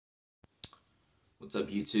What's up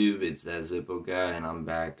YouTube? It's that Zippo guy and I'm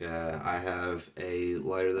back. I have a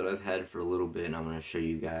lighter that I've had for a little bit and I'm going to show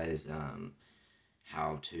you guys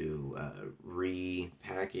how to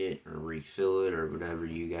repack it or refill it or whatever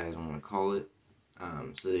you guys want to call it.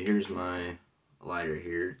 So here's my lighter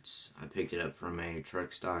here. I picked it up from a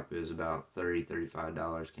truck stop. It was about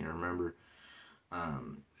 $35, can't remember.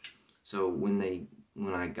 So when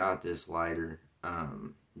I got this lighter,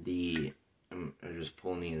 I'm just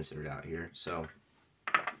pulling the insert out here. So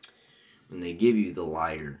when they give you the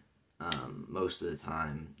lighter, most of the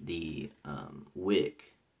time the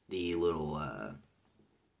wick, the little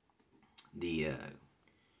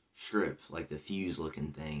strip, like the fuse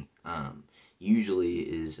looking thing, usually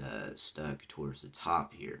is stuck towards the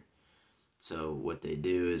top here. So what they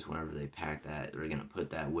do is whenever they pack that, they're gonna put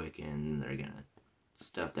that wick in, they're gonna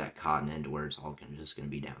stuff that cotton into where it's all just gonna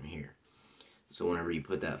be down here. So whenever you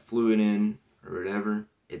put that fluid in or whatever,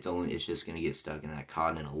 it's just gonna get stuck in that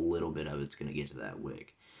cotton, and a little bit of it's gonna get to that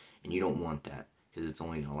wick, and you don't want that because it's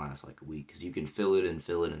only gonna last like a week. Because you can fill it and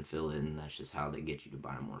fill it and fill it, and that's just how they get you to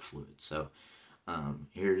buy more fluid. So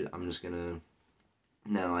here I'm just gonna.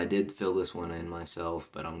 Now I did fill this one in myself,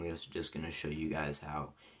 but I'm just gonna show you guys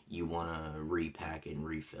how you wanna repack it and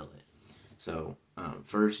refill it. So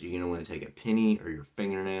first you're gonna want to take a penny or your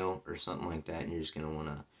fingernail or something like that, and you're just gonna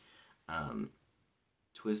wanna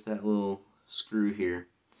twist that little screw here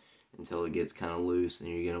until it gets kind of loose, and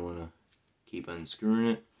you're gonna want to keep unscrewing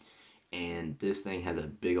it. And this thing has a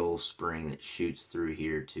big old spring that shoots through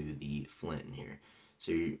here to the flint in here,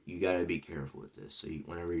 so you gotta be careful with this. So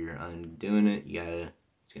whenever you're undoing it,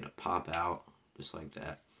 it's gonna pop out just like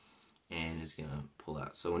that, and it's gonna pull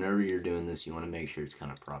out. So whenever you're doing this, you want to make sure it's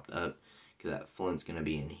kind of propped up, because that flint's gonna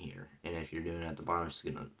be in here, and if you're doing it at the bottom, it's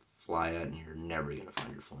gonna fly out and you're never gonna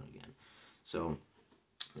find your flint again. So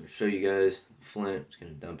I'm going to show you guys the flint. I'm just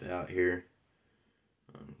going to dump it out here.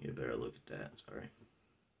 Get a better look at that. Sorry.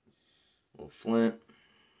 A little flint.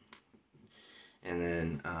 And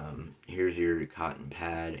then here's your cotton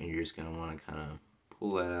pad, and you're just going to want to kind of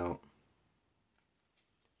pull that out.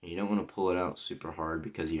 And you don't want to pull it out super hard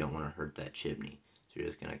because you don't want to hurt that chimney. So you're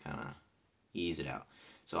just going to kind of ease it out.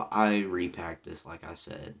 So I repacked this, like I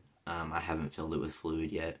said. I haven't filled it with fluid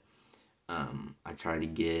yet. I tried to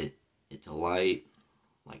get it to light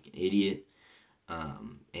like an idiot,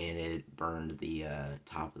 and it burned the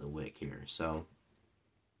top of the wick here. So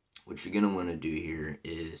what you're gonna want to do here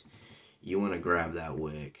is you want to grab that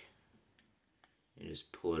wick and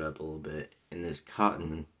just pull it up a little bit, and this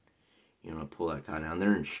cotton, you want to pull that cotton down.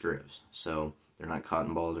 They're in strips, so they're not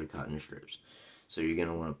cotton balls, they're cotton strips. So you're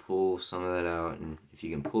gonna want to pull some of that out, and if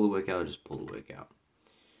you can pull the wick out, just pull the wick out,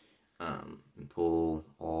 and pull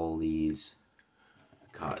all these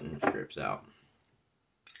cotton strips out.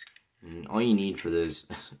 And all you need for this,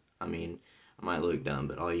 I mean, I might look dumb,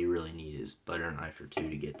 but all you really need is butter knife or two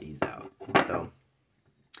to get these out. So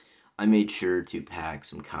I made sure to pack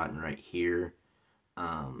some cotton right here.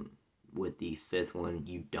 With the fifth one,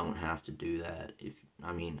 you don't have to do that.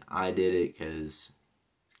 I did it because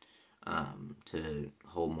to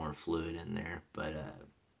hold more fluid in there, but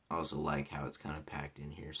I also like how it's kind of packed in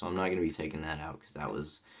here. So I'm not going to be taking that out because that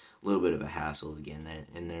was a little bit of a hassle to get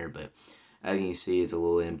in there. But as you can see, it's a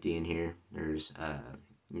little empty in here. There's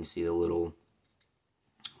you can see the little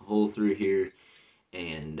hole through here,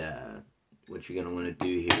 and what you're gonna want to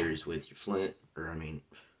do here is with your flint, not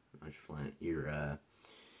your flint,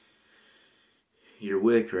 your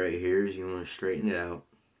wick right here, is you want to straighten it out.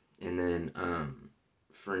 And then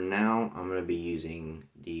for now, I'm gonna be using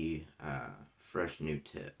the fresh new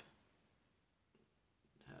tip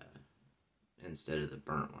instead of the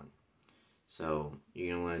burnt one. So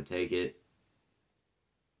you're gonna want to take it.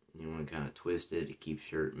 You want to kind of twist it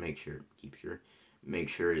to make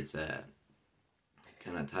sure it's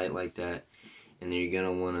kind of tight like that, and then you're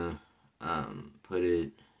gonna want to put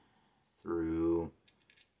it through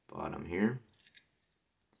bottom here.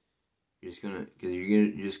 You're just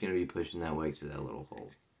gonna be pushing that way through that little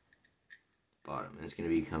hole, bottom, and it's gonna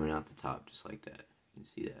be coming out the top just like that. You can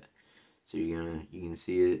see that. So you can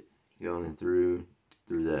see it going through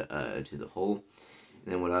the to the hole.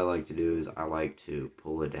 And then what I like to do is I like to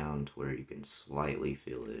pull it down to where you can slightly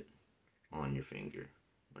feel it on your finger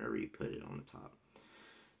whenever you put it on the top.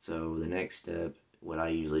 So the next step, what I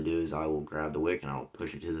usually do is I will grab the wick and I'll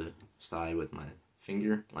push it to the side with my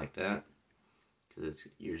finger like that, because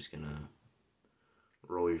you're just gonna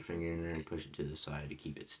roll your finger in there and push it to the side to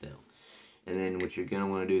keep it still. And then what you're gonna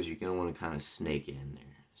want to do is you're gonna want to kind of snake it in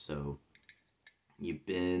there. So you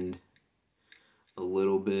bend a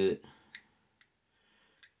little bit.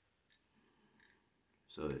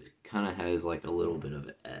 So it kind of has like a little bit of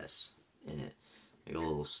an S in it. like a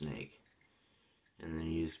little snake. And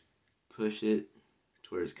then you just push it to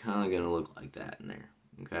where it's kind of going to look like that in there,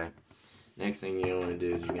 okay? Next thing you're going to want to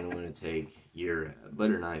do is you're going to want to take your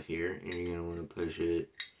butter knife here, and you're going to want to push it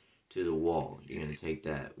to the wall. You're going to take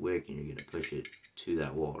that wick, and you're going to push it to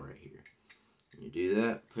that wall right here. And you do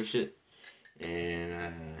that, push it,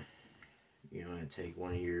 and you're going to take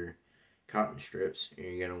one of your cotton strips, and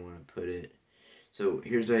you're going to want to put it, so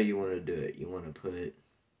here's how you want to do it. You want to put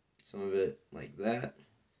some of it like that,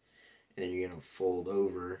 and then you're going to fold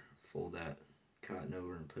that cotton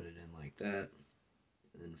over and put it in like that,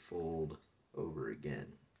 and then fold over again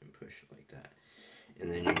and push it like that.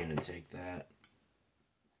 And then you're going to take that,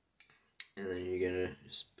 and then you're going to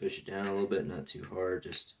just push it down a little bit, not too hard,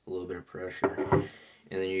 just a little bit of pressure.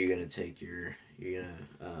 And then you're going to take you're going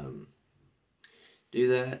to do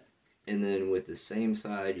that, and then with the same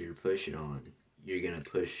side you're pushing on, you're going to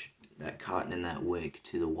push that cotton and that wick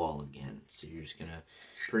to the wall again. So you're just going to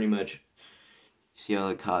pretty much, see how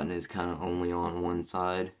the cotton is kind of only on one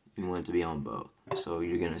side? You want it to be on both. So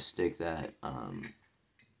you're going to stick that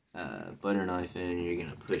butter knife in, and you're going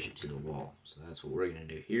to push it to the wall. So that's what we're going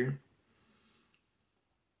to do here.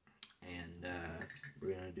 And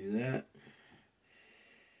we're going to do that.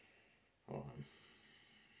 Hold on.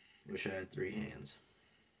 Wish I had 3 hands.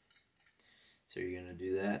 So you're going to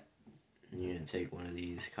do that. And you're going to take one of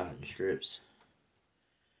these cotton strips.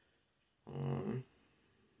 One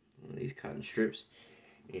of these cotton strips.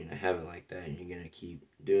 You're going to have it like that, and you're going to keep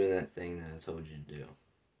doing that thing that I told you to do.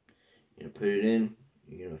 You're going to put it in,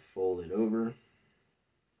 you're going to fold it over,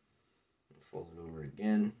 fold it over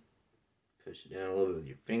again, push it down a little bit with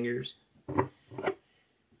your fingers,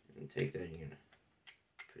 and take that, and you're going to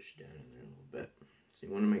push it down in there a little bit. So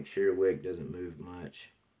you want to make sure your wick doesn't move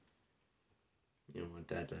much. You don't want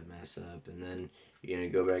that to mess up. And then you're going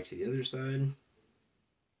to go back to the other side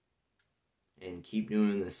and keep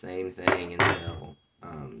doing the same thing until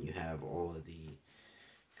you have all of the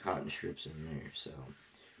cotton strips in there. So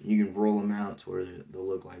you can roll them out to where they'll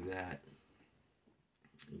look like that.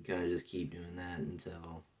 You kind of just keep doing that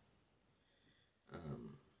until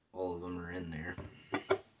all of them are in there.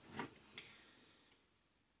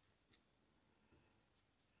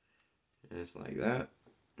 Just like that.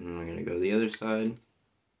 And we're going to go to the other side.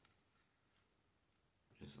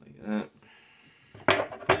 Just like that.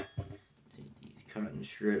 Take these cotton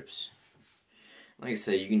strips. Like I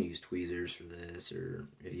said, you can use tweezers for this, or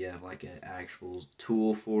if you have like an actual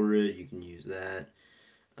tool for it, you can use that.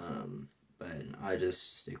 But I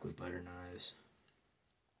just stick with butter knives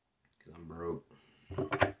because I'm broke.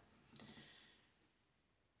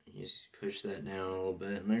 You just push that down a little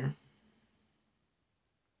bit in there.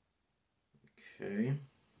 Okay.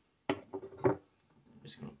 I'm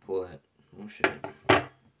just going to pull that. Oh shit.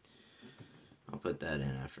 I'll put that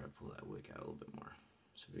in after I pull that wick out a little bit more.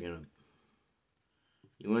 So we're going to,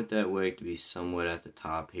 you want that wick to be somewhat at the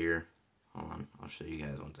top here. Hold on, I'll show you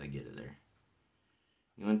guys once I get it there.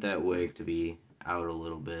 You want that wick to be out a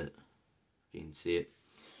little bit, if you can see it.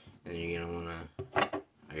 And then you're going to want to,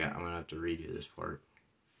 I'm going to have to redo this part.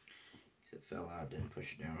 Because it fell out, didn't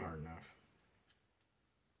push it down hard enough.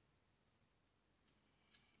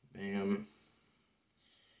 Bam.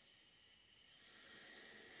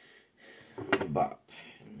 Bop.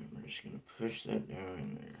 And then we're just going to push that down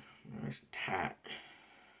in there. Nice and tight.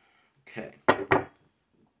 Okay.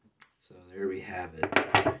 So there we have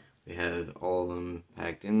it. We have all of them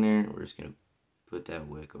packed in there. We're just going to put that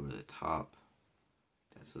wick over the top.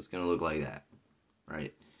 So it's going to look like that.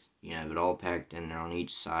 Right? You have it all packed in there on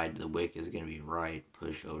each side. The wick is going to be right,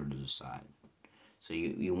 push over to the side. So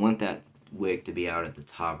you want that wick to be out at the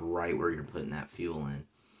top, right where you're putting that fuel in,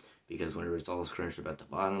 because whenever it's all scrunched up at the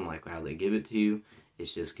bottom, like how they give it to you,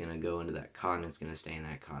 it's just going to go into that cotton, it's going to stay in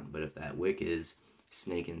that cotton. But if that wick is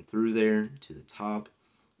snaking through there to the top,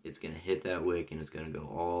 it's going to hit that wick, and it's going to go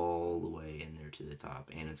all the way in there to the top,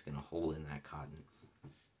 and it's going to hold in that cotton.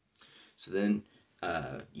 So then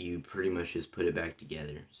you pretty much just put it back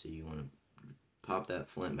together. So you want to pop that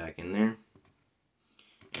flint back in there,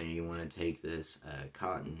 and you want to take this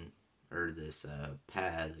cotton, or this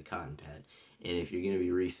pad, the cotton pad, and if you're going to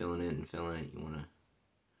be refilling it and filling it, you want to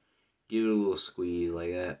give it a little squeeze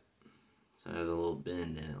like that, so it has a little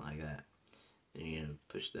bend in it like that. Then you're going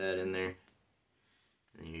to push that in there,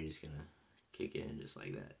 and then you're just going to kick it in just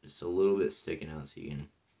like that, just a little bit sticking out so you can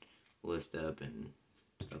lift up and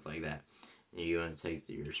stuff like that. And you're going to take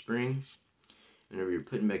your spring. Whenever you're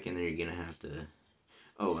putting back in there, you're going to have to,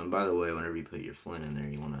 oh, and by the way, whenever you put your flint in there,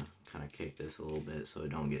 you want to kind of kick this a little bit so it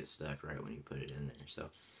don't get stuck right when you put it in there. So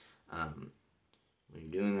when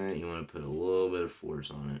you're doing that, you want to put a little bit of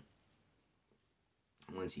force on it.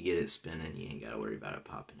 Once you get it spinning, you ain't got to worry about it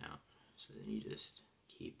popping out. So then you just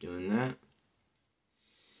keep doing that.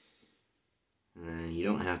 And then you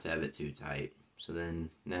don't have to have it too tight. So then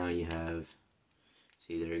now you have,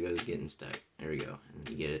 see, there it goes, getting stuck. There we go. And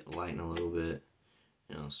you get it lighten a little bit,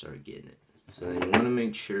 and it'll start getting it. So then you want to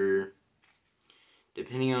make sure,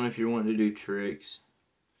 depending on if you're wanting to do tricks,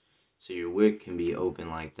 so your wick can be open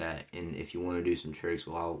like that. And if you want to do some tricks,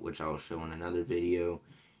 which I'll show in another video,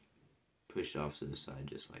 push it off to the side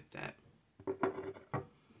just like that.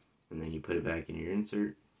 And then you put it back in your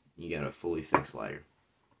insert. You got a fully fixed lighter.